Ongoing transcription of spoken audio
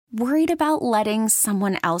Worried about letting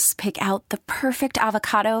someone else pick out the perfect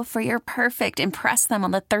avocado for your perfect impress them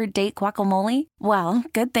on the third date guacamole? Well,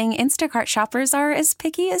 good thing Instacart shoppers are as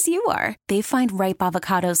picky as you are. They find ripe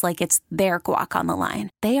avocados like it's their guac on the line.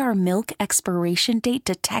 They are milk expiration date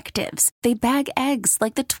detectives. They bag eggs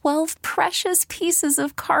like the 12 precious pieces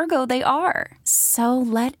of cargo they are. So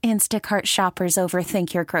let Instacart shoppers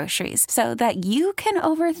overthink your groceries so that you can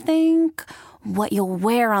overthink what you'll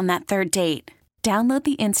wear on that third date. Download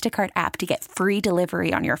the Instacart app to get free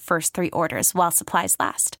delivery on your first 3 orders while supplies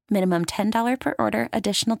last. Minimum $10 per order.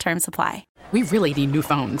 Additional terms apply. We really need new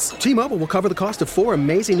phones. T-Mobile will cover the cost of 4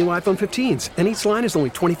 amazing new iPhone 15s, and each line is only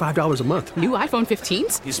 $25 a month. New iPhone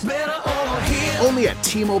 15s? It's better over here. Only at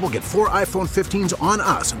T-Mobile, get 4 iPhone 15s on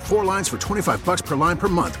us and 4 lines for $25 per line per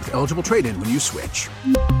month with eligible trade-in when you switch.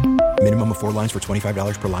 Minimum of 4 lines for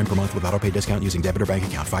 $25 per line per month with autopay discount using debit or bank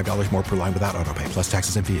account. $5 more per line without autopay, plus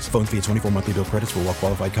taxes and fees. Phone fee at 24 monthly bill credits for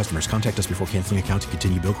well-qualified customers. Contact us before canceling account to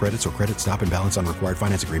continue bill credits or credit stop and balance on required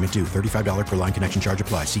finance agreement due. $35 per line connection charge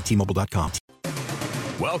applies. See T-Mobile.com.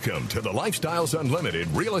 Welcome to the Lifestyles Unlimited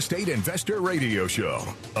Real Estate Investor Radio Show,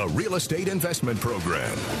 a real estate investment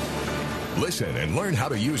program. Listen and learn how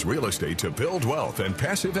to use real estate to build wealth and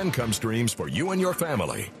passive income streams for you and your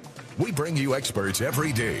family. We bring you experts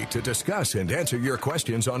every day to discuss and answer your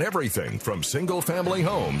questions on everything from single-family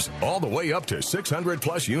homes all the way up to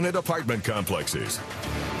 600-plus unit apartment complexes.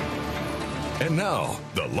 And now,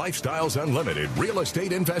 the Lifestyles Unlimited Real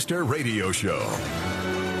Estate Investor Radio Show.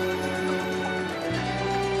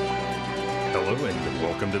 Hello and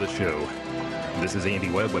welcome to the show. This is Andy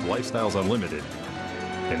Webb with Lifestyles Unlimited.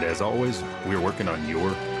 And as always, we're working on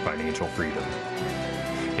your financial freedom.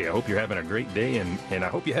 Hey, I hope you're having a great day and I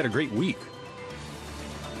hope you had a great week.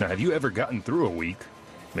 Now, have you ever gotten through a week,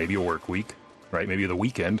 maybe a work week, right? Maybe the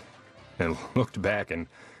weekend, and looked back and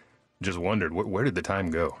just wondered, where did the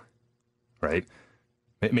time go, right?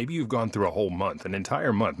 Maybe you've gone through a whole month, an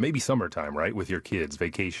entire month, maybe summertime, right? With your kids,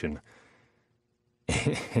 vacation.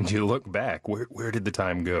 And you look back, where did the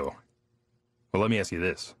time go? Well, let me ask you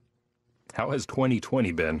this. How has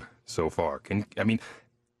 2020 been so far?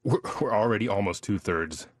 We're already almost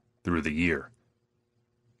 2/3 through the year.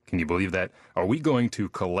 Can you believe that? Are we going to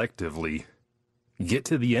collectively get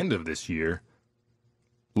to the end of this year,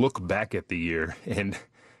 look back at the year, and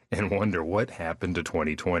wonder what happened to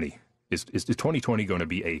 2020? Is 2020 going to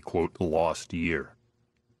be a, quote, lost year?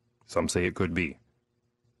 Some say it could be.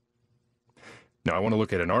 Now, I want to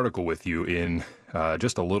look at an article with you in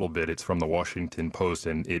just a little bit. It's from the Washington Post,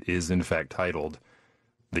 and it is, in fact, titled,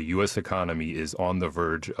 "The U.S. Economy is on the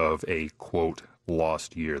verge of a, quote,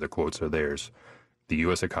 lost year." The quotes are theirs. The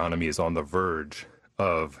U.S. economy is on the verge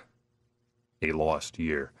of a lost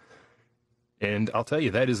year. And I'll tell you,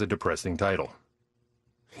 that is a depressing title.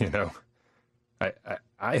 You know,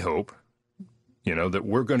 I hope, that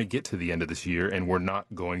we're going to get to the end of this year and we're not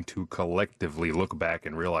going to collectively look back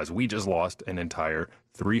and realize we just lost an entire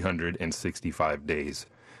 365 days,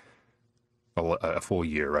 a full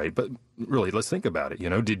year, right? But really, let's think about it.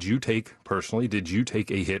 Did you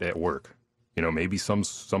take a hit at work? Maybe some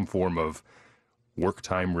form of work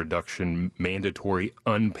time reduction, mandatory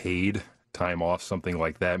unpaid time off, something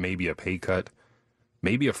like that, maybe a pay cut,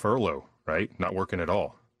 maybe a furlough, right? Not working at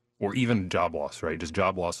all. Or even job loss, right? Just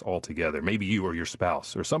job loss altogether. Maybe you or your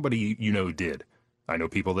spouse or somebody did. I know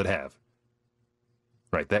people that have.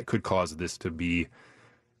 Right? That could cause this to be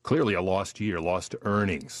clearly a lost year, lost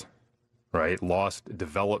earnings, right? Lost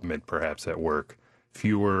development perhaps at work.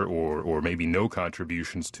 Fewer or maybe no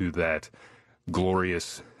contributions to that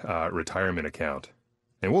glorious retirement account.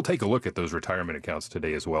 And we'll take a look at those retirement accounts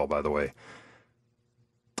today as well, by the way.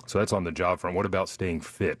 So that's on the job front. What about staying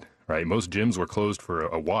fit? Right? Most gyms were closed for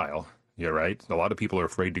a while. Yeah, right? A lot of people are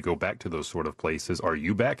afraid to go back to those sort of places. Are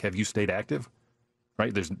you back? Have you stayed active?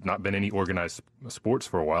 Right? There's not been any organized sports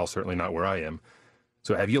for a while, certainly not where I am.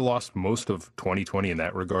 So have you lost most of 2020 in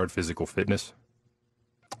that regard, physical fitness?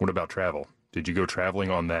 What about travel? Did you go traveling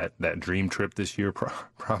on that dream trip this year?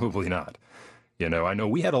 Probably not. I know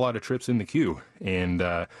we had a lot of trips in the queue, and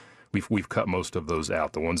we've cut most of those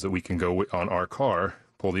out. The ones that we can go on our car,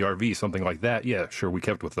 pull the RV, something like that. Yeah, sure, we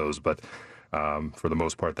kept with those, but for the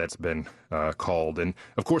most part, that's been called. And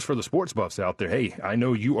of course, for the sports buffs out there, hey, I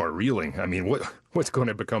know you are reeling. I mean, what's going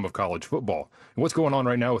to become of college football? What's going on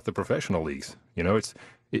right now with the professional leagues?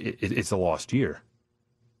 It's a lost year.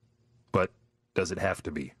 But does it have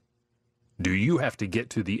to be? Do you have to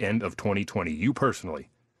get to the end of 2020, you personally,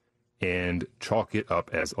 and chalk it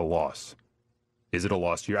up as a loss? Is it a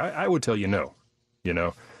lost year? I would tell you no.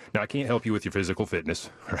 Now, I can't help you with your physical fitness,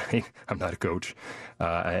 right? I'm not a coach.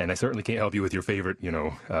 And I certainly can't help you with your favorite,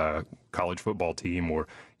 college football team or,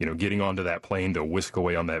 getting onto that plane to whisk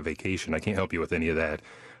away on that vacation. I can't help you with any of that.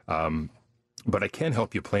 But I can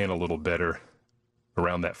help you plan a little better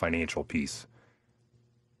around that financial piece.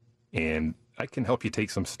 And I can help you take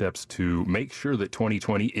some steps to make sure that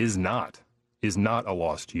 2020 is not a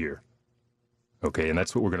lost year. Okay, and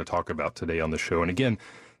that's what we're going to talk about today on the show. And again,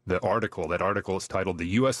 that article is titled, "The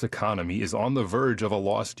U.S. Economy is on the Verge of a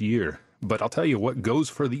Lost Year." But I'll tell you, what goes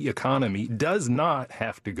for the economy does not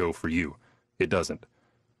have to go for you. It doesn't.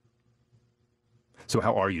 So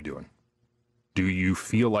how are you doing? Do you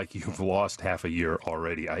feel like you've lost half a year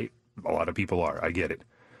already? A lot of people are. I get it.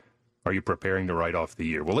 Are you preparing to write off the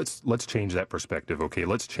year? Well, let's change that perspective, okay?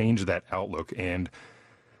 Let's change that outlook and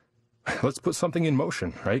let's put something in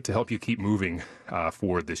motion, right, to help you keep moving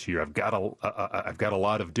forward this year. I've got a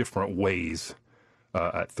lot of different ways,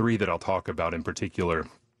 3 that I'll talk about in particular,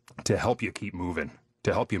 to help you keep moving,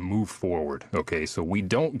 to help you move forward. Okay, so we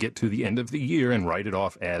don't get to the end of the year and write it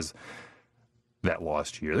off as that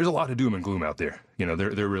lost year. There's a lot of doom and gloom out there.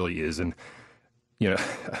 There really is, and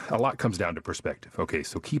a lot comes down to perspective. Okay,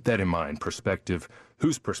 so keep that in mind. Perspective.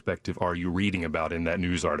 Whose perspective are you reading about in that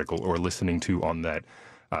news article or listening to on that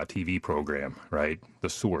TV program, right? The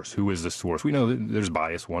source. Who is the source? We know that there's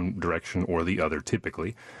bias one direction or the other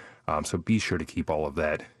typically. So be sure to keep all of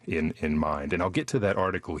that in mind. And I'll get to that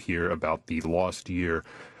article here about the lost year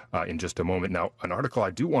in just a moment. Now, an article I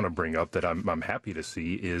do want to bring up that I'm happy to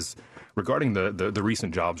see is regarding the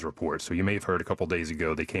recent jobs report. So you may have heard a couple days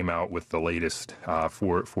ago they came out with the latest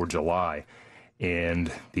for July. And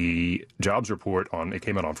the jobs report, it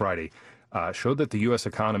came out on Friday, showed that the U.S.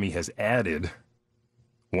 economy has added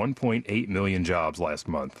 1.8 million jobs last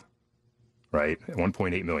month, right?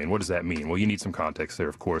 1.8 million. What does that mean? Well, you need some context there,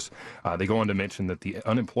 of course. They go on to mention that the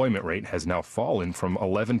unemployment rate has now fallen from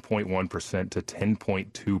 11.1% to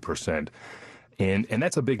 10.2%. And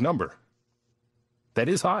that's a big number. That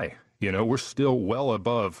is high. We're still well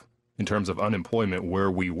above, in terms of unemployment, where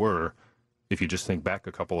we were, if you just think back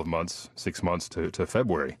a couple of months, 6 months to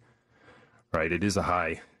February, right? It is a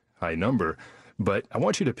high number. But I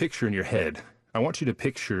want you to picture in your head, I want you to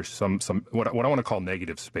picture some what I want to call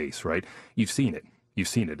negative space, right? You've seen it.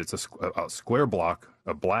 It's a square block,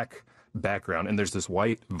 a black background, and there's this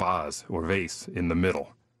white vase or vase in the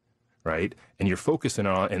middle, right? And you're focusing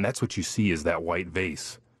on, and that's what you see is that white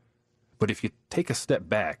vase. But if you take a step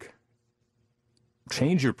back,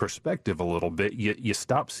 change your perspective a little bit, you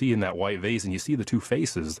stop seeing that white vase and you see the two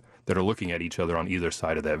faces that are looking at each other on either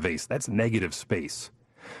side of that vase. That's negative space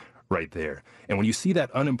right there. And when you see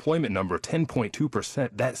that unemployment number,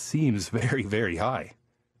 10.2%, that seems very, very high.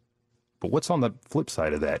 But what's on the flip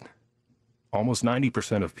side of that? Almost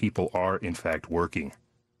 90% of people are, in fact, working.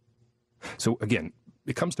 So again,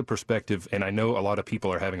 it comes to perspective, and I know a lot of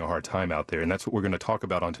people are having a hard time out there, and that's what we're going to talk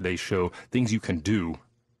about on today's show, things you can do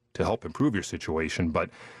to help improve your situation.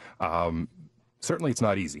 But certainly it's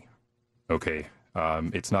not easy, okay?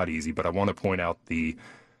 It's not easy, but I want to point out the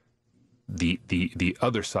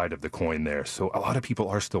other side of the coin there. So a lot of people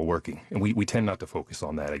are still working, and we tend not to focus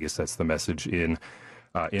on that. I guess that's the message in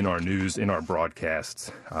our news, in our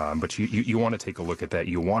broadcasts. But you want to take a look at that.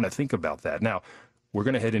 You want to think about that. Now, we're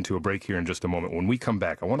going to head into a break here in just a moment. When we come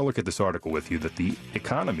back, I want to look at this article with you that the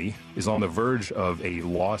economy is on the verge of a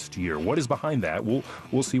lost year. What is behind that?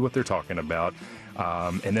 We'll see what they're talking about.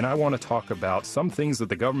 And then I want to talk about some things that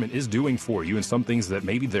the government is doing for you and some things that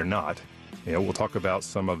maybe they're not. We'll talk about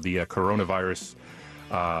some of the coronavirus,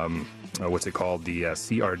 what's it called, the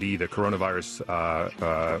CRD, the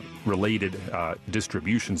coronavirus related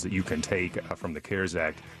distributions that you can take from the CARES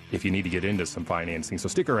Act if you need to get into some financing. So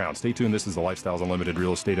stick around. Stay tuned. This is the Lifestyles Unlimited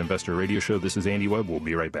Real Estate Investor Radio Show. This is Andy Webb. We'll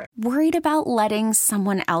be right back. Worried about letting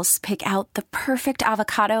someone else pick out the perfect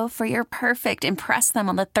avocado for your perfect impress them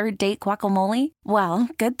on the third date guacamole? Well,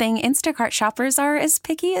 good thing Instacart shoppers are as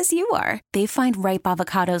picky as you are. They find ripe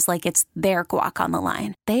avocados like it's their guac on the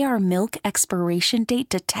line. They are milk expiration date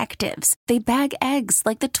detectives. They bag eggs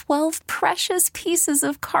like the 12 precious pieces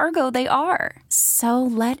of cargo they are. So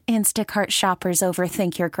let Instacart shoppers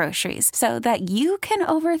overthink your groceries so that you can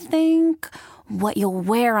overthink what you'll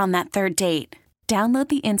wear on that third date. Download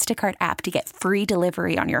the Instacart app to get free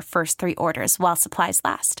delivery on your first 3 orders while supplies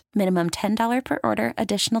last. Minimum $10 per order.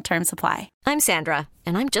 Additional terms apply. I'm Sandra,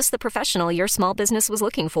 and I'm just the professional your small business was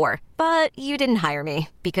looking for. But you didn't hire me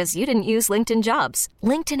because you didn't use LinkedIn Jobs.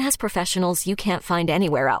 LinkedIn has professionals you can't find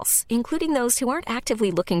anywhere else, including those who aren't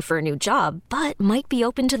actively looking for a new job, but might be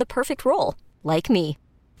open to the perfect role, like me.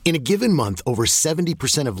 In a given month, over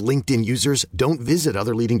 70% of LinkedIn users don't visit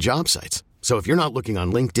other leading job sites. So if you're not looking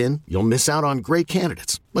on LinkedIn, you'll miss out on great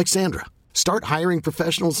candidates like Sandra. Start hiring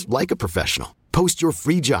professionals like a professional. Post your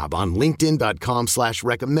free job on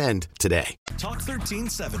linkedin.com/recommend today. Talk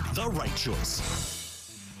 1370, the right choice.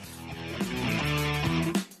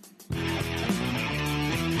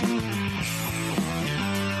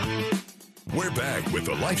 We're back with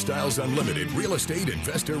the Lifestyles Unlimited Real Estate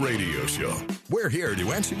Investor Radio Show. We're here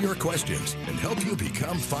to answer your questions and help you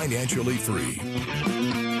become financially free.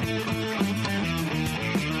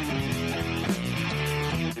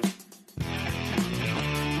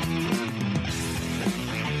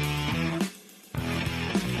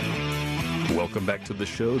 Welcome back to the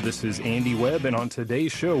show. This is Andy Webb, and on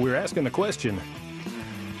today's show, we're asking the question,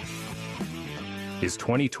 is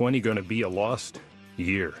 2020 going to be a lost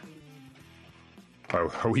year?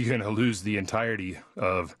 Are we going to lose the entirety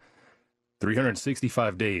of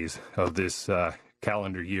 365 days of this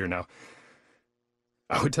calendar year? Now,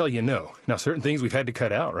 I would tell you no. Now, certain things we've had to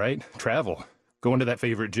cut out, right? Travel, going to that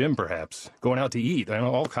favorite gym, perhaps, going out to eat, I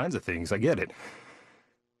know, all kinds of things. I get it.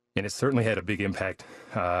 And it's certainly had a big impact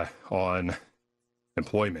on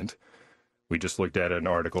employment. We just looked at an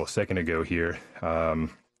article a second ago here. The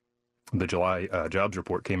July jobs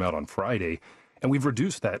report came out on Friday, and we've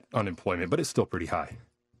reduced that unemployment, but it's still pretty high.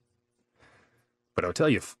 But I'll tell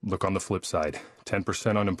you, look on the flip side.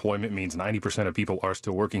 10% unemployment means 90% of people are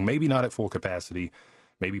still working, maybe not at full capacity,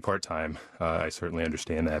 maybe part-time. I certainly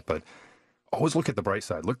understand that, but always look at the bright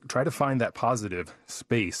side. Try to find that positive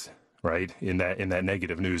space, right, in that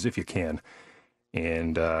negative news if you can.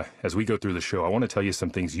 And as we go through the show, I want to tell you some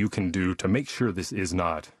things you can do to make sure this is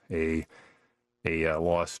not a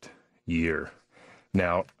lost year.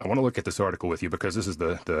 Now, I want to look at this article with you because this is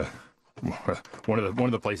the one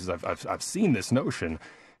of the places I've seen this notion,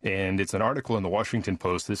 and it's an article in the Washington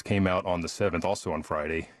Post. This came out on the 7th, also on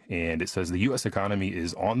Friday, and it says the U.S. economy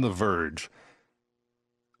is on the verge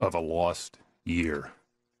of a lost year.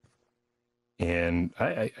 And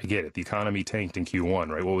I get it. The economy tanked in Q1,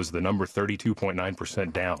 right? What was the number?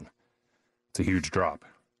 32.9% down. It's a huge drop.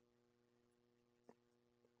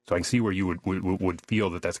 So I can see where you would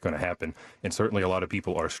feel that that's going to happen. And certainly a lot of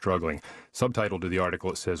people are struggling. Subtitle to the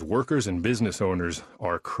article, it says, workers and business owners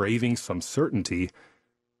are craving some certainty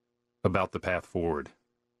about the path forward.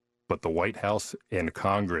 But the White House and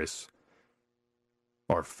Congress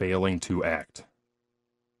are failing to act.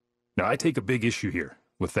 Now, I take a big issue here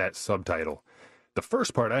with that subtitle. The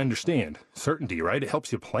first part, I understand. Certainty, right? It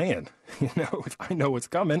helps you plan. If I know what's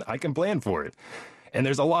coming, I can plan for it. And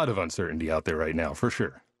there's a lot of uncertainty out there right now, for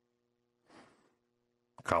sure.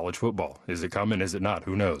 College football. Is it coming? Is it not?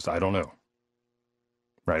 Who knows? I don't know.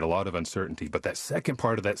 Right? A lot of uncertainty. But that second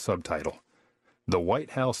part of that subtitle, the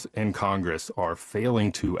White House and Congress are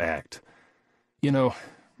failing to act.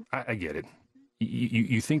 I get it.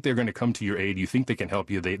 You think they're going to come to your aid. You think they can help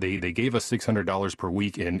you. They gave us $600 per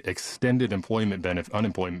week in extended unemployment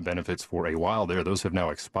benefits for a while there. Those have now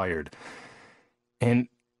expired. And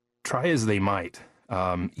try as they might,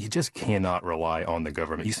 you just cannot rely on the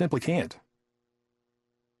government. You simply can't.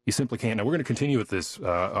 You simply can't. Now, we're going to continue with this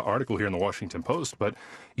article here in the Washington Post, but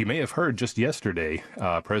you may have heard just yesterday,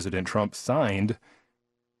 President Trump signed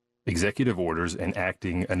executive orders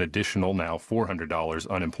enacting an additional now $400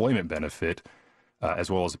 unemployment benefit,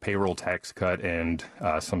 as well as a payroll tax cut and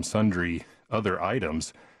some sundry other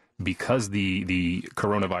items, because the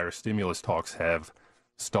coronavirus stimulus talks have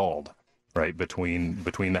stalled, right, between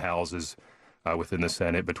the houses, within the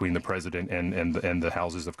Senate, between the president and the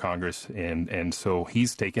houses of Congress, and so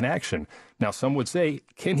he's taken action. Now, some would say,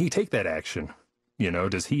 can he take that action?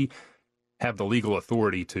 Does he have the legal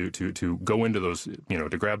authority to go into those, to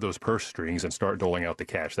grab those purse strings and start doling out the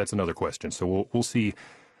cash? That's another question. So we'll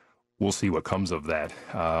see what comes of that.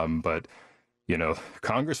 But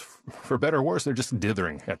Congress, for better or worse, they're just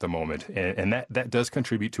dithering at the moment, and that does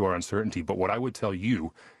contribute to our uncertainty. But what I would tell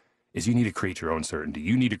you is you need to create your own certainty.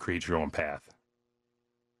 You need to create your own path.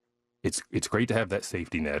 It's great to have that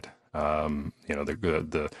safety net. The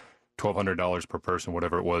 $1,200 per person,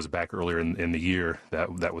 whatever it was back earlier in the year,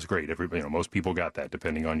 that was great. Most people got that,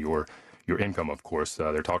 depending on your income, of course.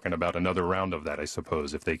 They're talking about another round of that, I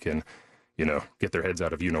suppose, if they can, get their heads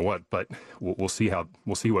out of what. But we'll see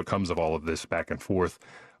what comes of all of this back and forth.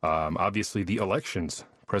 Obviously, the elections,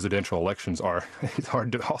 presidential elections, it's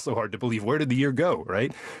also hard to believe. Where did the year go?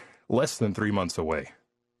 Right, less than 3 months away,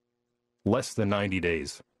 less than 90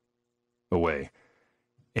 days away.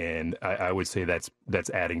 And I would say that's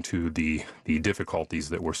adding to the difficulties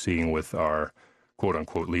that we're seeing with our quote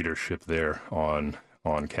unquote leadership there on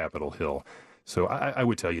Capitol Hill. So I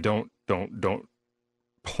would tell you, don't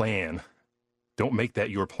plan, don't make that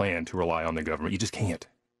your plan to rely on the government. You just can't.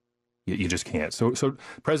 You just can't. So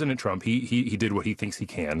President Trump, he did what he thinks he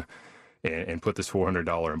can and put this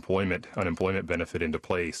 $400 unemployment benefit into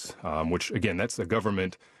place, which, again, that's a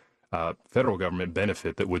federal government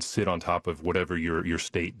benefit that would sit on top of whatever your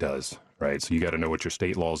state does, right? So you got to know what your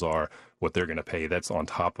state laws are, what they're going to pay. That's on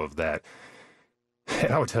top of that.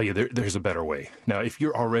 And I would tell you there's a better way. Now, if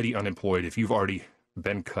you're already unemployed, if you've already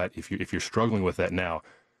been cut, if you're struggling with that now,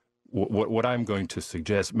 what I'm going to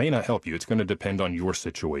suggest may not help you. It's going to depend on your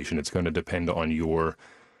situation. It's going to depend on your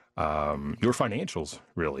financials,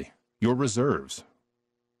 really, your reserves.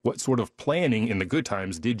 What sort of planning in the good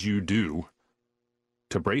times did you do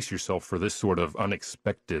to brace yourself for this sort of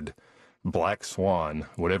unexpected black swan,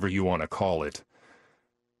 whatever you want to call it,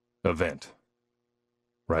 event?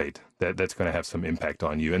 Right, that's going to have some impact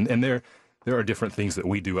on you. And there are different things that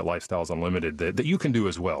we do at Lifestyles Unlimited that you can do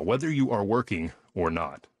as well, whether you are working or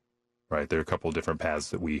not. Right, there are a couple of different paths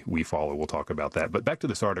that we follow. We'll talk about that. But back to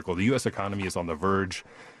this article, the U.S. economy is on the verge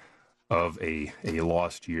of a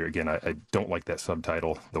lost year. Again, I don't like that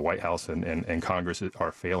subtitle. The White House and Congress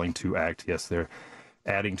are failing to act. Yes, they're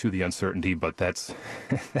adding to the uncertainty, but that's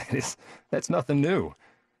nothing new.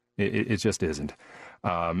 It just isn't.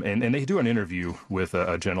 And they do an interview with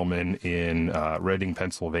a gentleman in Reading,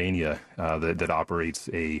 Pennsylvania, that operates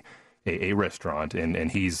a restaurant,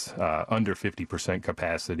 and he's under 50%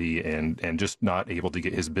 capacity and just not able to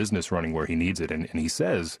get his business running where he needs it. And he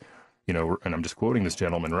says, and I'm just quoting this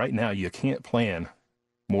gentleman, right now you can't plan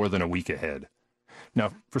more than a week ahead.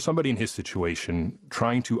 Now, for somebody in his situation,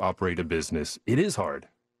 trying to operate a business, it is hard.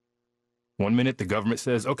 One minute the government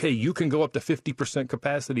says, okay, you can go up to 50%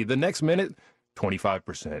 capacity. The next minute,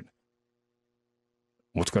 25%.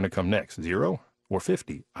 What's going to come next? 0 or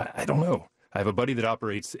 50? I don't know. I have a buddy that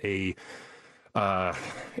operates a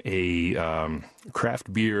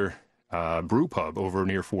craft beer brew pub over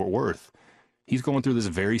near Fort Worth. He's going through this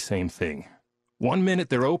very same thing. One minute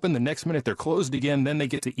they're open, the next minute they're closed again, then they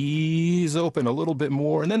get to ease open a little bit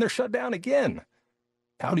more, and then they're shut down again.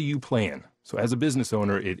 How do you plan? So as a business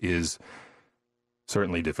owner, it is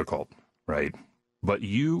certainly difficult, right? But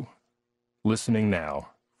you listening now,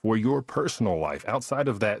 for your personal life, outside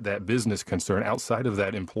of that business concern, outside of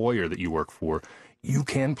that employer that you work for, you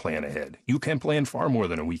can plan ahead. You can plan far more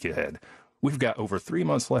than a week ahead. We've got over 3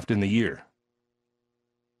 months left in the year.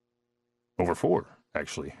 Over 4,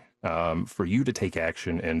 actually, for you to take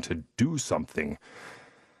action and to do something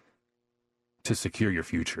to secure your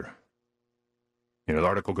future. The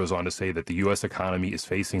article goes on to say that the U.S. economy is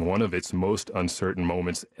facing one of its most uncertain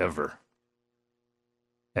moments ever,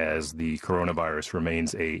 as the coronavirus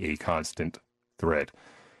remains a constant threat.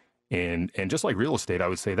 And just like real estate, I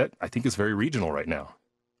would say that I think it's very regional right now,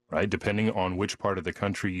 right? Depending on which part of the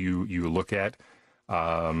country you look at,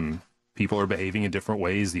 people are behaving in different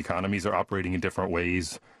ways. The economies are operating in different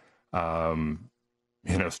ways.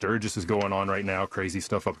 Sturgis is going on right now, crazy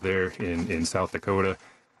stuff up there in South Dakota.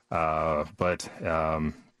 But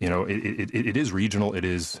it is regional. It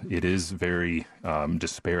is very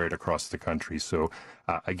disparate across the country. So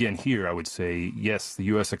again, here I would say yes, the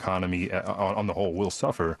U.S. economy on the whole will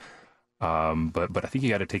suffer. But I think you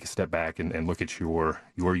got to take a step back and look at your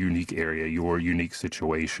unique area, your unique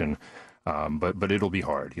situation. But it'll be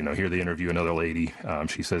hard. Here they interview another lady.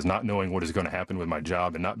 She says, not knowing what is going to happen with my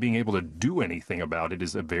job and not being able to do anything about it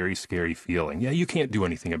is a very scary feeling. Yeah, you can't do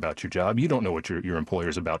anything about your job. You don't know what your employer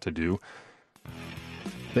is about to do.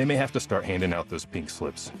 They may have to start handing out those pink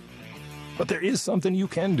slips. But there is something you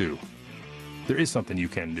can do. There is something you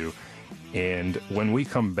can do. And when we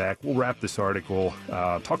come back, we'll wrap this article,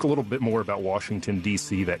 talk a little bit more about Washington,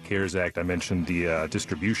 D.C., that CARES Act. I mentioned the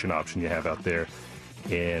distribution option you have out there.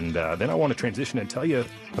 And then I want to transition and tell you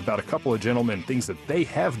about a couple of gentlemen, things that they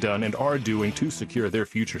have done and are doing to secure their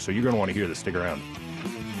future. So you're going to want to hear this. Stick around.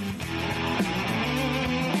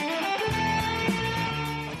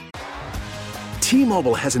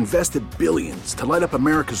 T-Mobile has invested billions to light up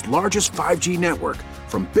America's largest 5G network,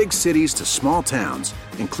 from big cities to small towns,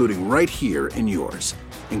 including right here in yours.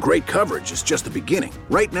 And great coverage is just the beginning.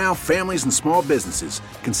 Right now, families and small businesses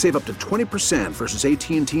can save up to 20% versus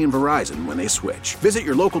AT&T and Verizon when they switch. Visit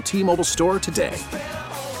your local T-Mobile store today.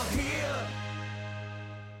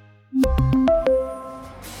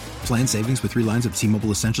 Plan savings with 3 lines of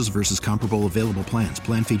T-Mobile Essentials versus comparable available plans.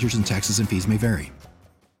 Plan features and taxes and fees may vary.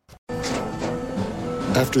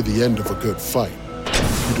 After the end of a good fight,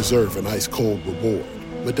 you deserve an ice-cold reward.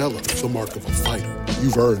 Modelo is the mark of a fighter.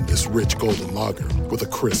 You've earned this rich golden lager with a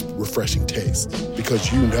crisp, refreshing taste.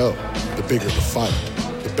 Because you know, the bigger the fight,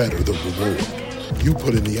 the better the reward. You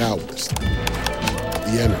put in the hours,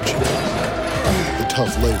 the energy, the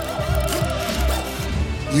tough labor.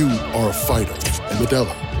 You are a fighter, and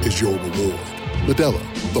Modelo is your reward.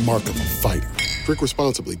 Modelo, the mark of a fighter. Drink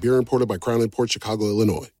responsibly. Beer imported by Crown Imports, Chicago,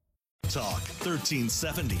 Illinois. Talk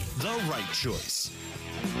 1370, the right choice.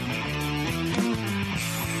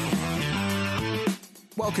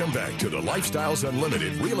 Welcome back to the Lifestyles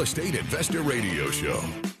Unlimited Real Estate Investor Radio Show.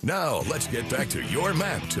 Now, let's get back to your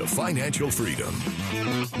map to financial freedom.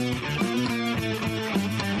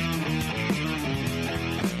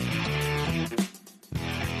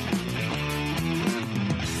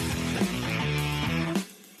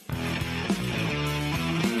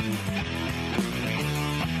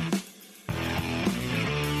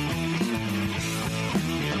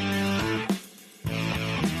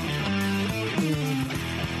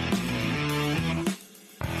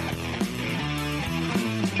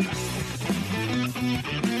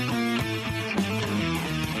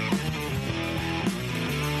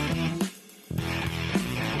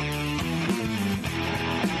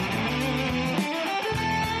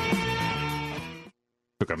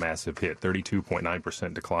 Took a massive hit,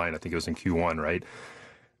 32.9% decline. I think it was in Q1, right?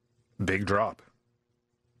 Big drop.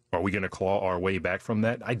 Are we going to claw our way back from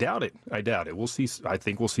that? I doubt it. We'll see. I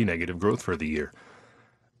think we'll see negative growth for the year.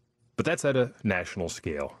 But that's at a national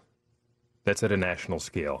scale. And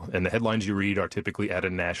the headlines you read are typically at a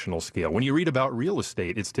national scale. When you read about real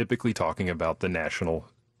estate, it's typically talking about the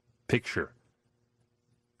national picture.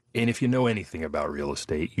 And if you know anything about real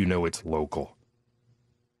estate, you know it's local.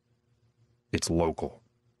 It's local.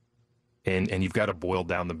 And you've got to boil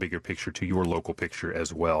down the bigger picture to your local picture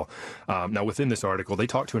as well. Now, within this article, they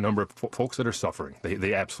talk to a number of folks that are suffering.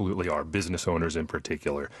 They absolutely are, business owners in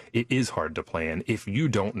particular. It is hard to plan if you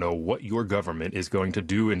don't know what your government is going to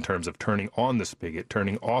do in terms of turning on the spigot,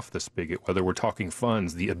 turning off the spigot, whether we're talking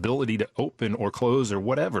funds, the ability to open or close or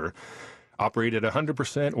whatever, operate at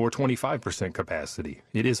 100% or 25% capacity.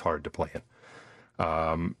 It is hard to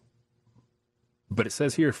plan. But it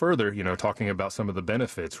says here further, talking about some of the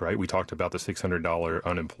benefits, right? We talked about the $600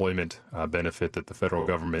 unemployment benefit that the federal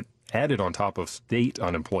government added on top of state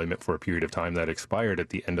unemployment for a period of time that expired at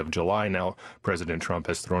the end of July. Now, President Trump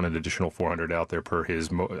has thrown an additional $400 out there per his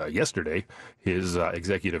yesterday, his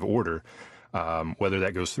executive order. Whether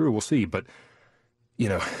that goes through, we'll see. But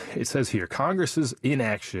it says here, Congress's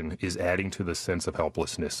inaction is adding to the sense of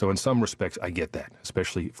helplessness. So in some respects, I get that,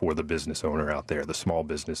 especially for the business owner out there, the small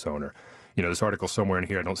business owner. This article somewhere in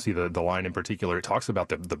here, I don't see the line in particular. It talks about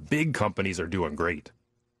the big companies are doing great.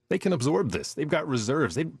 They can absorb this. They've got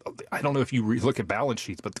reserves. I don't know if you look at balance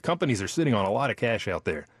sheets, but the companies are sitting on a lot of cash out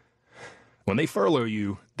there. When they furlough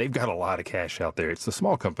you, they've got a lot of cash out there. It's the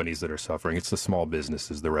small companies that are suffering. It's the small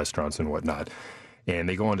businesses, the restaurants and whatnot. And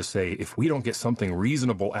they go on to say, if we don't get something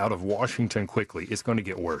reasonable out of Washington quickly, it's going to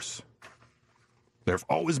get worse. There have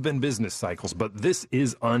always been business cycles, but this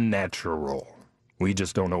is unnatural. We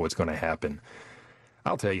just don't know what's going to happen.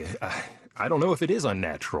 I'll tell you, I don't know if it is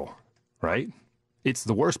unnatural, right? It's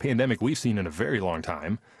the worst pandemic we've seen in a very long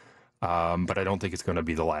time, but I don't think it's going to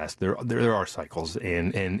be the last. There are cycles,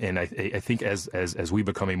 and I think as we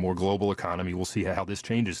become a more global economy, we'll see how this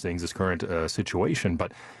changes things, this current situation.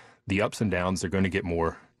 But the ups and downs are going to get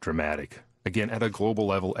more dramatic. Again, at a global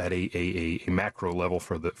level, at a macro level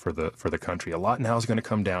for the country, a lot now is going to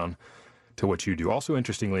come down to what you do. Also,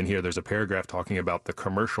 interestingly, in here, there's a paragraph talking about the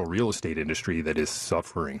commercial real estate industry that is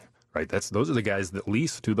suffering, right? Those are the guys that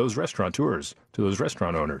lease to those restaurateurs, to those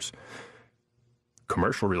restaurant owners.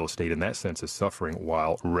 Commercial real estate in that sense is suffering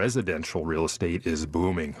while residential real estate is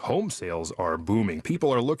booming. Home sales are booming.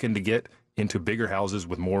 People are looking to get into bigger houses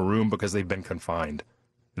with more room because they've been confined.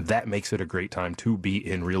 That makes it a great time to be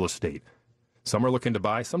in real estate. Some are looking to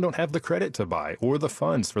buy, some don't have the credit to buy or the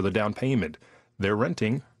funds for the down payment. They're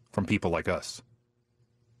renting from people like us.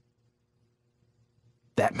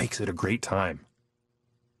 That makes it a great time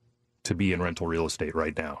to be in rental real estate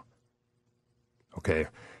right now. Okay?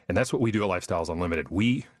 And that's what we do at Lifestyles Unlimited.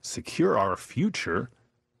 We secure our future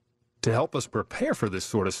to help us prepare for this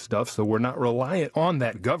sort of stuff so we're not reliant on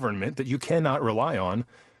that government that you cannot rely on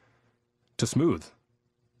to smooth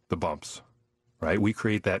the bumps. Right? We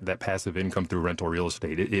create that passive income through rental real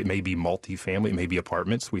estate. It may be multifamily, it may be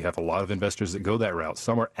apartments. We have a lot of investors that go that route.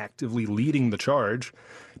 Some are actively leading the charge,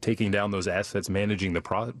 taking down those assets, managing the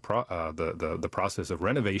process of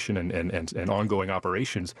renovation and ongoing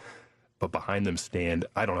operations. But behind them stand,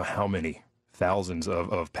 I don't know how many thousands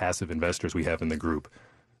of passive investors we have in the group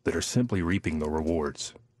that are simply reaping the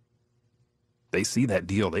rewards. They see that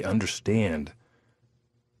deal. They understand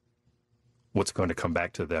what's going to come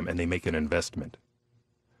back to them, and they make an investment.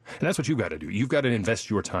 And that's what you've got to do. You've got to invest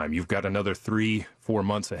your time. You've got another 3-4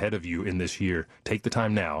 months ahead of you in this year. Take the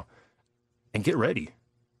time now and get ready.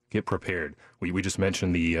 Get prepared. We just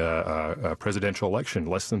mentioned the presidential election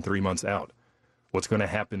less than 3 months out. What's going to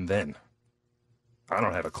happen then? I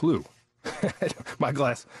don't have a clue. My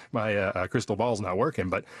crystal ball's not working.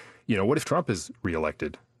 But, what if Trump is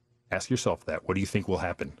reelected? Ask yourself that. What do you think will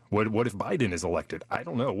happen? What if Biden is elected? I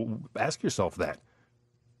don't know. Ask yourself that.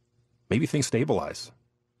 Maybe things stabilize.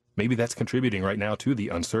 Maybe that's contributing right now to the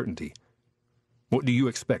uncertainty. What do you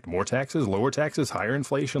expect? More taxes, lower taxes, higher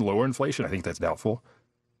inflation, lower inflation? I think that's doubtful.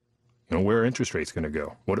 Where are interest rates going to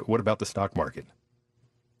go? What about the stock market?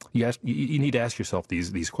 You need to ask yourself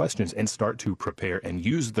these questions and start to prepare and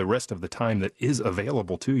use the rest of the time that is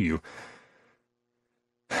available to you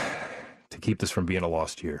to keep this from being a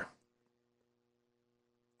lost year.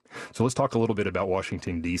 So let's talk a little bit about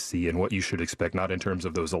Washington, D.C. and what you should expect, not in terms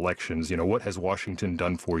of those elections. What has Washington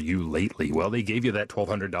done for you lately? Well, they gave you that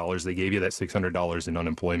 $1,200. They gave you that $600 in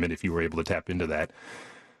unemployment if you were able to tap into that.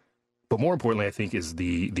 But more importantly, I think, is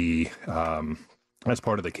the as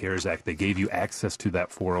part of the CARES Act, they gave you access to that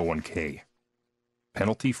 401k,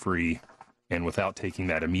 penalty-free, and without taking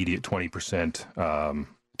that immediate 20%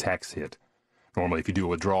 tax hit. Normally, if you do a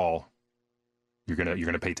withdrawal, you're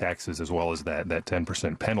gonna pay taxes as well as that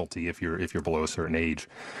 10% penalty if you're below a certain age.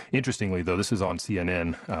 Interestingly, though, this is on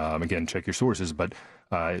CNN. Again, check your sources, but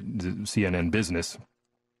CNN Business,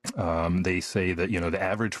 they say that the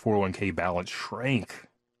average 401k balance shrank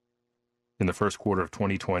in the first quarter of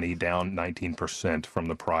 2020, down 19% from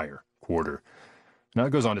the prior quarter. Now, it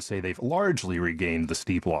goes on to say they've largely regained the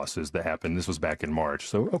steep losses that happened. This was back in March.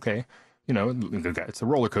 So, okay, it's a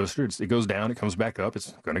roller coaster. It goes down, it comes back up.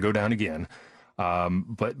 It's going to go down again.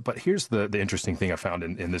 But here's the interesting thing I found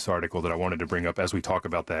in this article that I wanted to bring up as we talk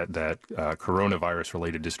about that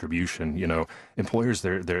coronavirus-related distribution. Employers,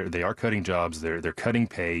 they are cutting jobs. They're cutting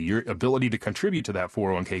pay. Your ability to contribute to that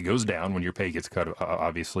 401k goes down when your pay gets cut,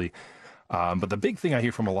 obviously. But the big thing I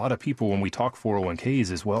hear from a lot of people when we talk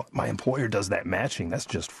 401ks is, well, my employer does that matching. That's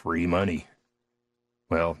just free money.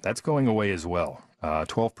 Well, that's going away as well.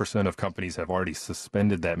 12% of companies have already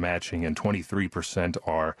suspended that matching, and 23%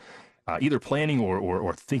 are either planning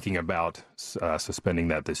or thinking about suspending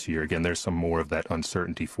that this year. Again, there's some more of that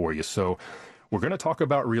uncertainty for you. So we're going to talk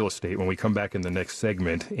about real estate when we come back in the next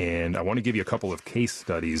segment, and I want to give you a couple of case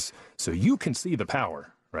studies so you can see the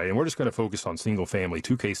power. Right, and we're just going to focus on single family.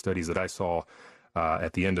 2 case studies that I saw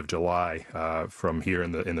at the end of July from here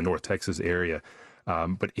in the North Texas area.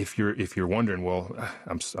 But if you're wondering, well,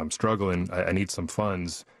 I'm struggling, I need some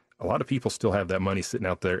funds. A lot of people still have that money sitting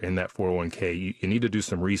out there in that 401k. You need to do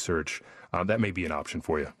some research. That may be an option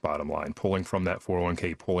for you. Bottom line, pulling from that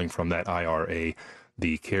 401k, pulling from that IRA.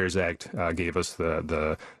 The CARES Act gave us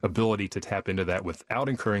the ability to tap into that without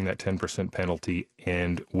incurring that 10% penalty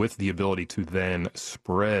and with the ability to then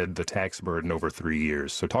spread the tax burden over 3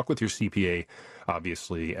 years. So talk with your CPA,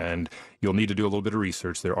 obviously, and you'll need to do a little bit of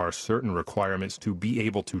research. There are certain requirements to be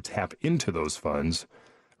able to tap into those funds,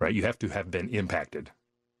 right? You have to have been impacted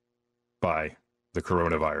by the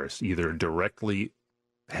coronavirus, either directly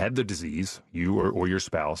had the disease, you or your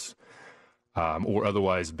spouse, or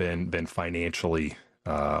otherwise been financially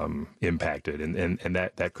impacted. And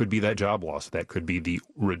that could be that job loss. That could be the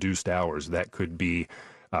reduced hours. That could be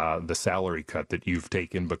the salary cut that you've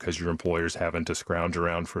taken because your employer's having to scrounge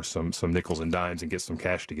around for some nickels and dimes and get some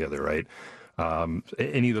cash together, right?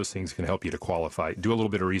 Any of those things can help you to qualify. Do a little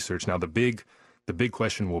bit of research. Now, the big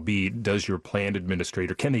question will be, does your plan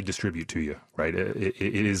administrator, can they distribute to you, right? It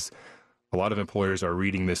is... A lot of employers are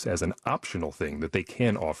reading this as an optional thing that they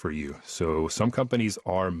can offer you. So some companies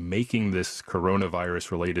are making this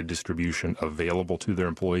coronavirus-related distribution available to their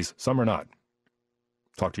employees. Some are not.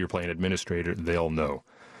 Talk to your plan administrator. They'll know.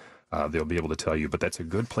 They'll be able to tell you. But that's a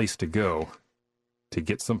good place to go to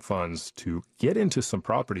get some funds to get into some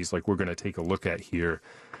properties like we're going to take a look at here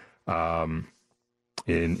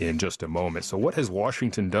in just a moment. So what has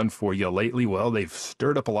Washington done for you lately? Well, they've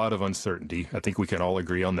stirred up a lot of uncertainty. I think we can all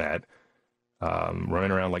agree on that.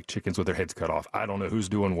 Running around like chickens with their heads cut off. I don't know who's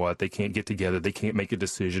doing what. They can't get together. They can't make a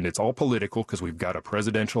decision. It's all political because we've got a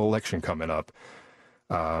presidential election coming up.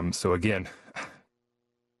 So again,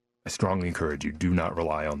 I strongly encourage you, do not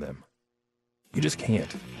rely on them. You just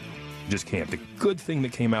can't. You just can't. The good thing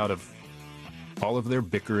that came out of all of their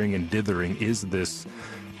bickering and dithering is this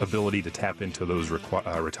ability to tap into those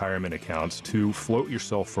retirement accounts to float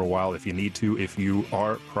yourself for a while if you need to. If you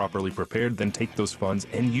are properly prepared, then take those funds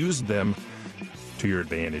and use them to your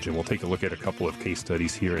advantage. And we'll take a look at a couple of case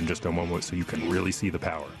studies here in just a moment so you can really see the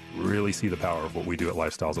power of what we do at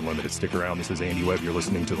Lifestyles Unlimited. Stick around. This is Andy Webb. You're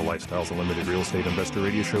listening to the Lifestyles Unlimited Real Estate Investor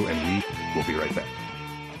Radio Show, and we will be right back.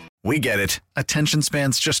 We get it. Attention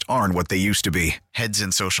spans just aren't what they used to be. Heads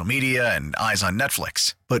in social media and eyes on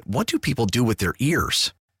Netflix. But what do people do with their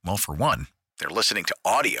ears? Well, for one, they're listening to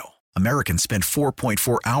audio. Americans spend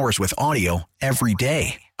 4.4 hours with audio every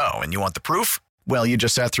day. Oh, and you want the proof? Well, you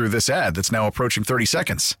just sat through this ad that's now approaching 30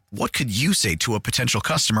 seconds. What could you say to a potential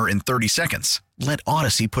customer in 30 seconds? Let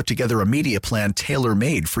Odyssey put together a media plan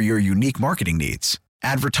tailor-made for your unique marketing needs.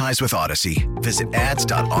 Advertise with Odyssey. Visit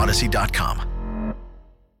ads.odyssey.com.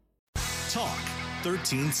 Talk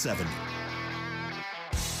 1370.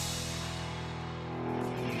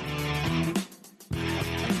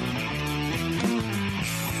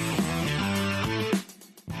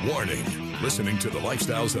 Warning. Listening to the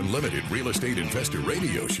Lifestyles Unlimited Real Estate Investor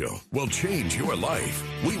Radio Show will change your life.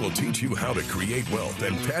 We will teach you how to create wealth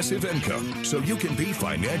and passive income so you can be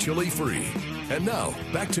financially free. And now,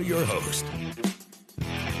 back to your host.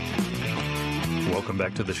 Welcome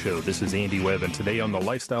back to the show. This is Andy Webb, and today on the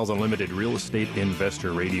Lifestyles Unlimited Real Estate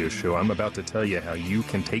Investor Radio Show, I'm about to tell you how you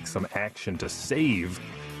can take some action to save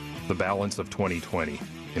the balance of 2020.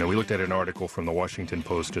 You know, we looked at an article from the Washington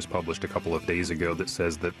Post just published a couple of days ago that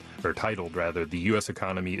says that, or titled rather, the U.S.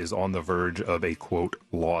 economy is on the verge of a, quote,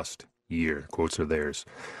 lost year. Quotes are theirs.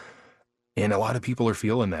 And a lot of people are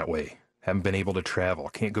feeling that way. Haven't been able to travel.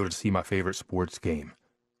 Can't go to see my favorite sports game,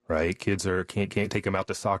 right? Kids can't take them out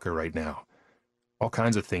to soccer right now. All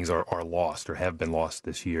kinds of things are lost or have been lost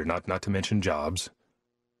this year, not to mention jobs,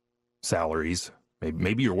 salaries.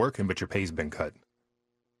 Maybe you're working, but your pay's been cut,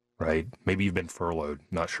 right? Maybe you've been furloughed,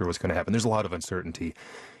 not sure what's going to happen. There's a lot of uncertainty.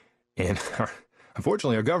 And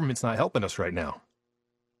unfortunately, our government's not helping us right now.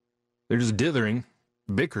 They're just dithering,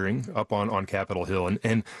 bickering up on Capitol Hill.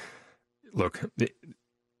 And look,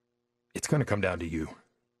 it's going to come down to you.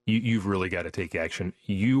 You've really got to take action.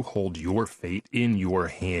 You hold your fate in your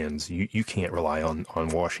hands. You can't rely on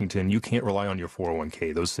Washington. You can't rely on your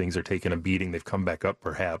 401k. Those things are taking a beating. They've come back up,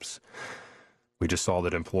 perhaps. We just saw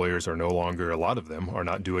that employers are no longer, a lot of them, are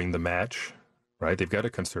not doing the match, right? They've got to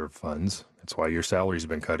conserve funds. That's why your salary's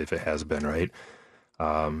been cut if it has been, right?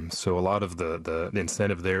 So a lot of the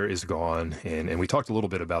incentive there is gone. And we talked a little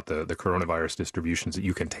bit about the coronavirus distributions that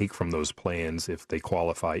you can take from those plans if they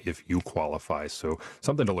qualify, if you qualify. So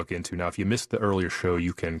something to look into. Now, if you missed the earlier show,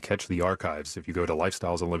 you can catch the archives if you go to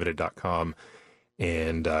lifestylesunlimited.com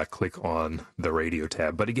and click on the radio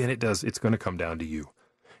tab. But again, it's going to come down to you.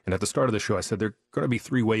 And at the start of the show, I said there are going to be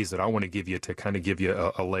 3 ways that I want to give you to kind of give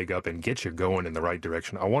you a leg up and get you going in the right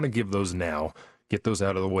direction. I want to give those now. Get those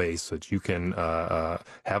out of the way so that you can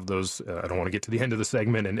have those. I don't want to get to the end of the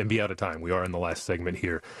segment and be out of time. We are in the last segment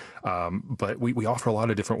here. But we offer a lot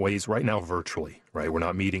of different ways right now virtually, right? We're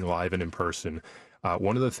not meeting live and in person.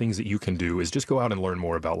 One of the things that you can do is just go out and learn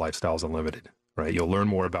more about Lifestyles Unlimited, right? You'll learn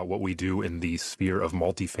more about what we do in the sphere of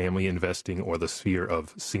multifamily investing or the sphere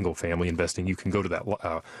of single family investing. You can go to that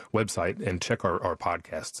website and check our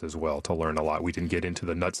podcasts as well to learn a lot. We didn't get into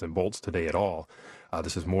the nuts and bolts today at all.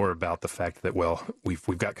 This is more about the fact that, well, we've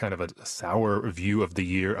got kind of a sour view of the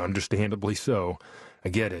year, understandably so. I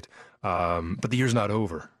get it. But the year's not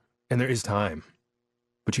over, and there is time.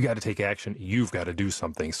 But you got to take action. You've got to do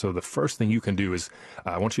something. So the first thing you can do is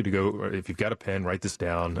I want you to go, if you've got a pen, write this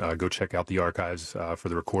down. Go check out the archives for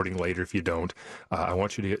the recording later if you don't. I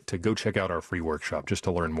want you to go check out our free workshop just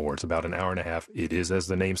to learn more. It's about an hour and a half. It is, as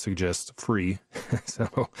the name suggests, free. So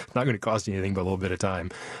it's not going to cost you anything but a little bit of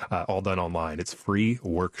time, all done online. It's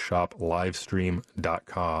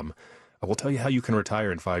freeworkshoplivestream.com. I will tell you how you can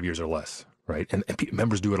retire in 5 years or less, right? And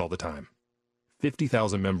members do it all the time.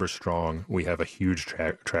 50,000 members strong. We have a huge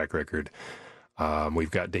track record. We've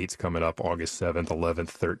got dates coming up August 7th,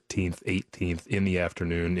 11th, 13th, 18th in the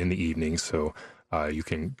afternoon, in the evening. So you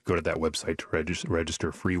can go to that website to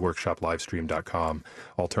register freeworkshoplivestream.com.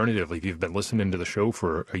 Alternatively, if you've been listening to the show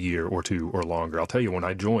for a year or two or longer, I'll tell you, when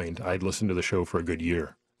I joined, I'd listened to the show for a good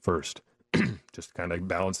year first, just kind of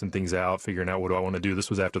balancing things out, figuring out what do I want to do. This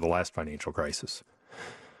was after the last financial crisis.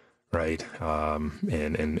 Right.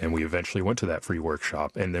 And we eventually went to that free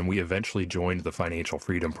workshop, and then we eventually joined the Financial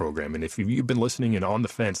Freedom Program. And if you've been listening and on the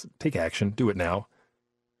fence, take action, do it now.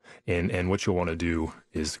 And what you'll want to do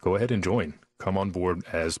is go ahead and join. Come on board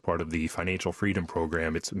as part of the Financial Freedom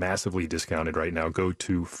Program. It's massively discounted right now. Go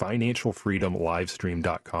to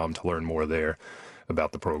financialfreedomlivestream.com to learn more there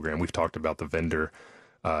about the program. We've talked about the vendor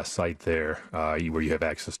site there where you have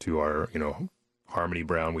access to our, Harmony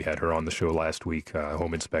Brown, we had her on the show last week,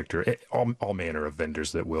 home inspector, all manner of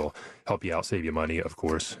vendors that will help you out, save you money, of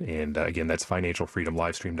course. And again, that's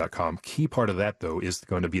financialfreedomlivestream.com. Key part of that, though, is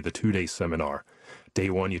going to be the 2-day seminar. Day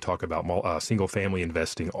one, you talk about single-family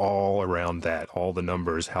investing, all around that, all the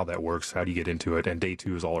numbers, how that works, how do you get into it. And day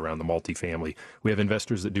two is all around the multifamily. We have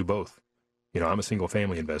investors that do both. You know, I'm a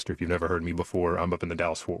single-family investor. If you've never heard me before, I'm up in the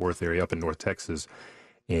Dallas-Fort Worth area, up in North Texas.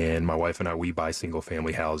 And my wife and I, we buy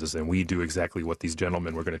single-family houses, and we do exactly what these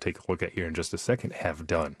gentlemen we're going to take a look at here in just a second have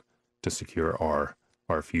done to secure our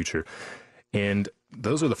future. And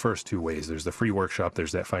those are the first two ways. There's the free workshop.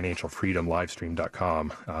 There's that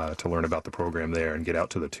financialfreedomlivestream.com to learn about the program there and get out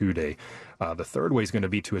to the 2-day. The third way is going to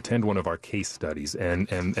be to attend one of our case studies. And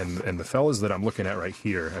the fellas that I'm looking at right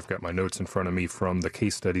here, I've got my notes in front of me from the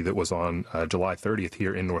case study that was on July 30th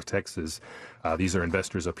here in North Texas. These are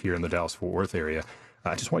investors up here in the Dallas-Fort Worth area.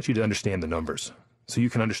 I just want you to understand the numbers so you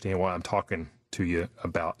can understand why I'm talking to you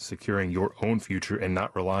about securing your own future and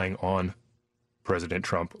not relying on President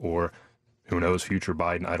Trump or, who knows, future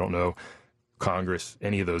Biden. I don't know, Congress,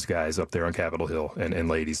 any of those guys up there on Capitol Hill. And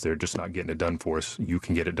ladies, they're just not getting it done for us. You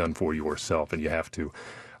can get it done for yourself, and you have to.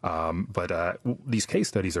 But these case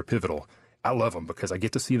studies are pivotal. I love them because I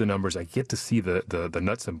get to see the numbers. I get to see the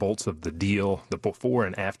nuts and bolts of the deal, the before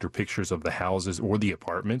and after pictures of the houses or the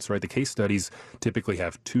apartments, right? The case studies typically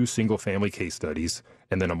have 2 single-family case studies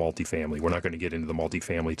and then a multifamily. We're not going to get into the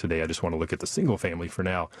multifamily today. I just want to look at the single-family for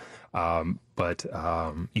now. But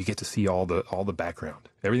you get to see all the background,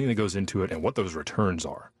 everything that goes into it, and what those returns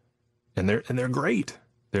are. And they're great.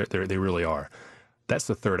 They really are. That's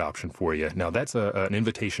the third option for you. Now, that's an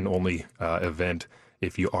invitation-only event.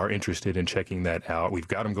 If you are interested in checking that out, we've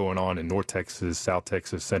got them going on in North Texas, South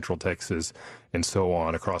Texas, Central Texas, and so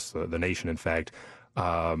on across the nation. In fact,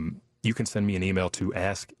 you can send me an email to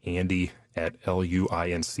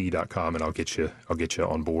askandy@luinc.com, and I'll get you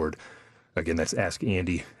on board. Again, that's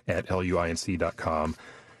askandy@luinc.com.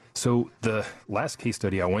 So the last case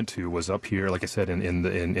study I went to was up here, like I said,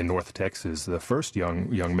 in North Texas. The first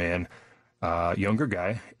young man. Younger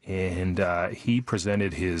guy, and he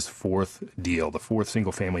presented his fourth deal, the fourth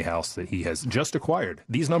single-family house that he has just acquired.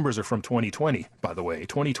 These numbers are from 2020, by the way.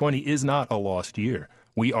 2020 is not a lost year.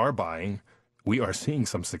 We are buying. We are seeing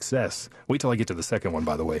some success. Wait till I get to the second one,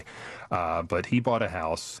 by the way. But he bought a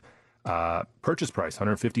house, purchase price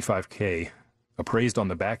 $155K, appraised on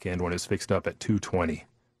the back end when it was fixed up at $220.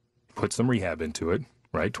 Put some rehab into it,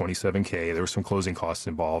 right? $27K. There were some closing costs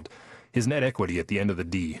involved. His net equity at the end of the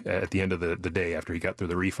day, after he got through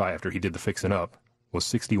the refi, after he did the fixing up, was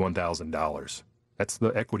 $61,000. That's the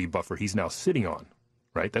equity buffer he's now sitting on,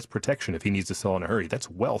 right? That's protection if he needs to sell in a hurry. That's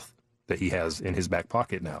wealth that he has in his back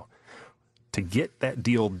pocket now. To get that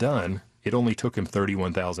deal done, it only took him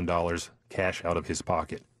 $31,000 cash out of his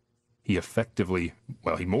pocket. He effectively,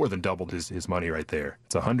 he more than doubled his money right there.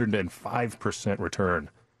 It's 105% return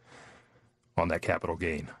on that capital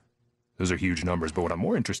gain. Those are huge numbers, but what I'm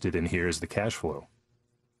more interested in here is the cash flow.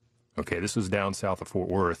 Okay, this is down south of Fort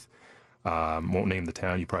Worth. Won't name the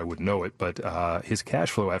town, you probably wouldn't know it, but his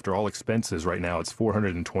cash flow after all expenses right now, it's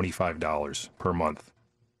 $425 per month,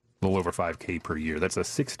 a little over $5K per year. That's a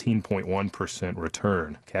 16.1%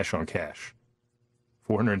 return, cash on cash,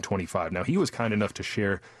 $425. Now, he was kind enough to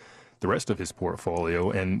share the rest of his portfolio,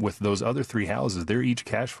 and with those other 3 houses, they're each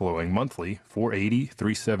cash flowing monthly $480,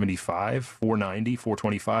 $375, $490,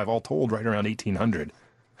 $425, all told right around $1,800.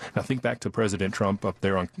 Now think back to President Trump up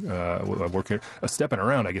there on stepping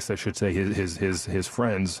around, I guess I should say, his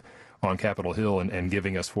friends on Capitol Hill and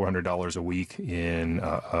giving us $400 a week in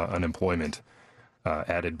unemployment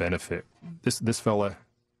added benefit. This fella,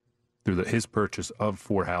 through his purchase of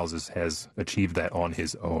 4 houses, has achieved that on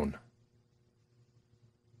his own.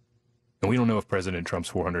 And we don't know if President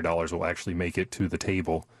Trump's $400 will actually make it to the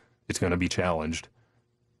table. It's going to be challenged.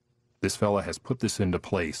 This fella has put this into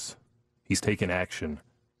place. He's taken action.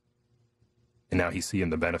 And now he's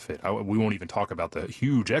seeing the benefit. We won't even talk about the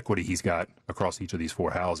huge equity he's got across each of these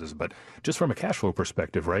 4 houses. But just from a cash flow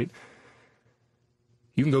perspective, right?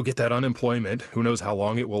 You can go get that unemployment. Who knows how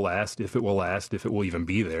long it will last, if it will even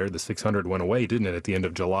be there. The 600 went away, didn't it, at the end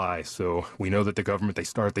of July? So we know that the government, they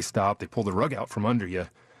start, they stop, they pull the rug out from under you.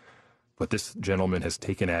 But this gentleman has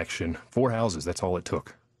taken action. 4 houses, that's all it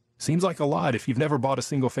took. Seems like a lot if you've never bought a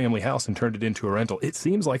single-family house and turned it into a rental. It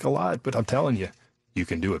seems like a lot, but I'm telling you, you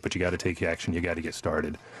can do it. But you got to take action. You got to get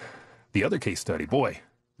started. The other case study, boy,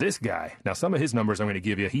 this guy. Now, some of his numbers I'm going to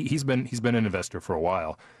give you. He's been an investor for a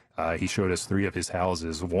while. He showed us 3 of his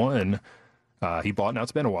houses. One he bought, now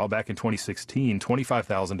it's been a while, back in 2016,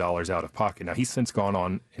 $25,000 out of pocket. Now, he's since gone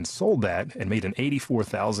on and sold that and made an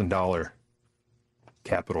 $84,000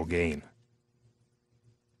 capital gain.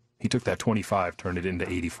 He took that 25, turned it into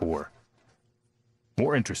 84.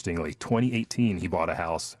 More interestingly, 2018, he bought a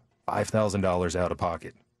house, $5,000 out of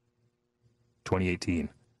pocket. 2018.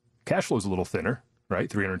 Cash flow's a little thinner, right?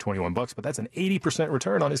 $321, but that's an 80%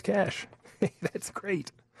 return on his cash. That's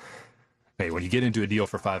great. Hey, when you get into a deal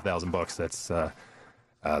for $5,000,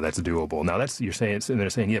 that's doable. Now you're saying, and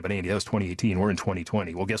they're saying, yeah, but Andy, that was 2018. We're in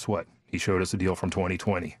 2020. Well, guess what? He showed us a deal from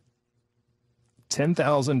 2020.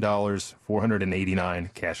 $10,000,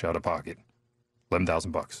 $489 cash out of pocket,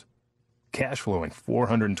 $11,000. Cash flowing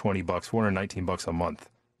 $420, $419 a month.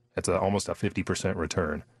 That's almost a 50%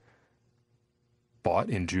 return. Bought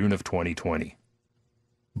in June of 2020.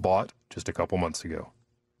 Bought just a couple months ago.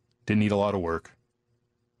 Didn't need a lot of work.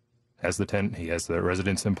 He has the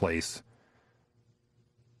residence in place.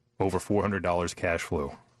 Over $400 cash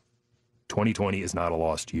flow. 2020 is not a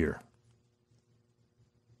lost year.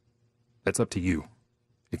 That's up to you.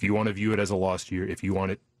 If you want to view it as a lost year, if you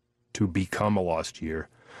want it to become a lost year,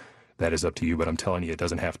 that is up to you. But I'm telling you, it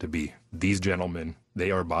doesn't have to be. These gentlemen,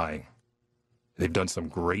 they are buying. They've done some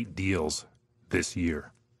great deals this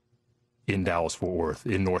year in Dallas-Fort Worth,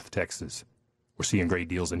 in North Texas. We're seeing great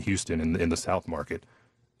deals in Houston, in the South Market,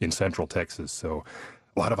 in Central Texas. So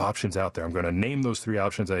a lot of options out there. I'm going to name those 3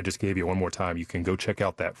 options I just gave you one more time. You can go check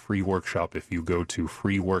out that free workshop if you go to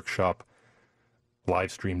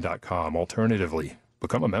freeworkshoplivestream.com. Alternatively,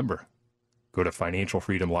 become a member. Go to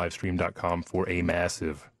financialfreedomlivestream.com for a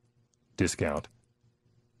massive discount.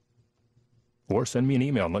 Or send me an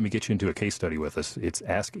email and let me get you into a case study with us. It's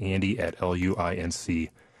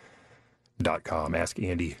askandy@luinc.com.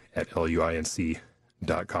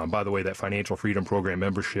 Askandy@luinc.com. By the way, that Financial Freedom Program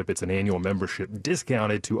membership, it's an annual membership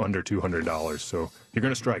discounted to under $200. So you're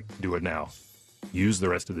going to strike. Do it now. Use the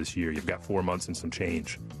rest of this year. You've got 4 months and some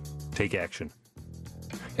change. Take action.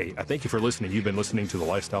 Hey, I thank you for listening. You've been listening to the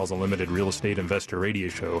Lifestyles Unlimited Real Estate Investor Radio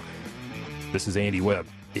Show. This is Andy Webb.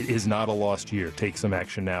 It is not a lost year. Take some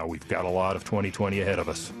action now. We've got a lot of 2020 ahead of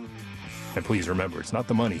us. And please remember, it's not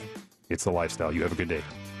the money, it's the lifestyle. You have a good day.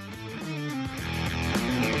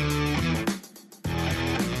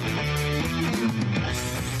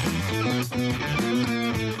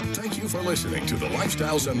 Thank you for listening to the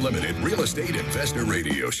Lifestyles Unlimited Real Estate Investor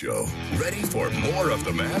Radio Show. Ready for more of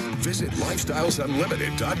the map? Visit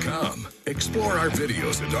lifestylesunlimited.com. Explore our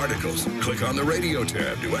videos and articles. Click on the radio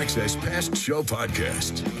tab to access past show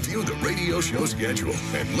podcasts. View the radio show schedule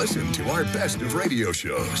and listen to our best of radio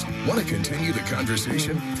shows. Want to continue the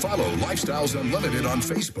conversation? Follow Lifestyles Unlimited on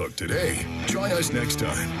Facebook today. Join us next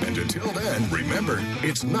time. And until then, remember,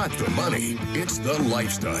 it's not the money, it's the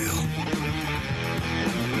lifestyle.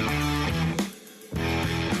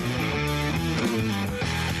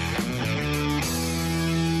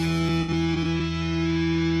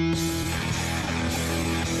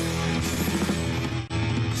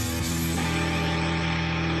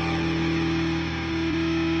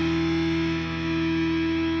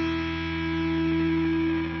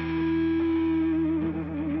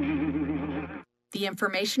 The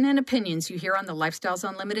information and opinions you hear on the Lifestyles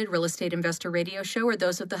Unlimited Real Estate Investor Radio Show are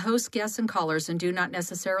those of the hosts, guests, and callers and do not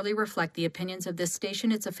necessarily reflect the opinions of this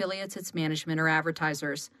station, its affiliates, its management, or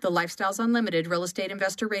advertisers. The Lifestyles Unlimited Real Estate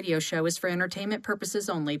Investor Radio Show is for entertainment purposes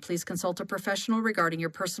only. Please consult a professional regarding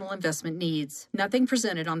your personal investment needs. Nothing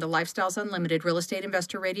presented on the Lifestyles Unlimited Real Estate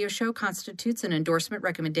Investor Radio Show constitutes an endorsement,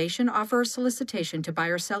 recommendation, offer, or solicitation to buy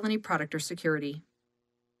or sell any product or security.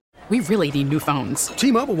 We really need new phones.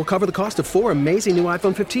 T-Mobile will cover the cost of 4 amazing new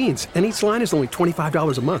iPhone 15s, and each line is only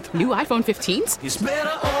 $25 a month. New iPhone 15s? It's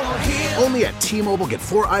better over here. Only at T-Mobile, get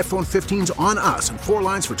 4 iPhone 15s on us and 4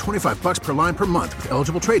 lines for $25 per line per month with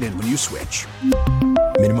eligible trade-in when you switch.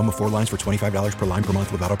 Minimum of 4 lines for $25 per line per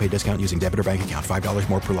month with auto-pay discount using debit or bank account. $5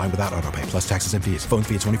 more per line without auto-pay, plus taxes and fees. Phone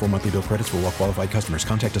fee at 24 monthly bill credits for well-qualified customers.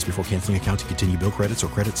 Contact us before canceling account to continue bill credits or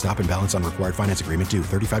credit stop and balance on required finance agreement due.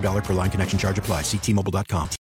 $35 per line connection charge applies. See T-Mobile.com.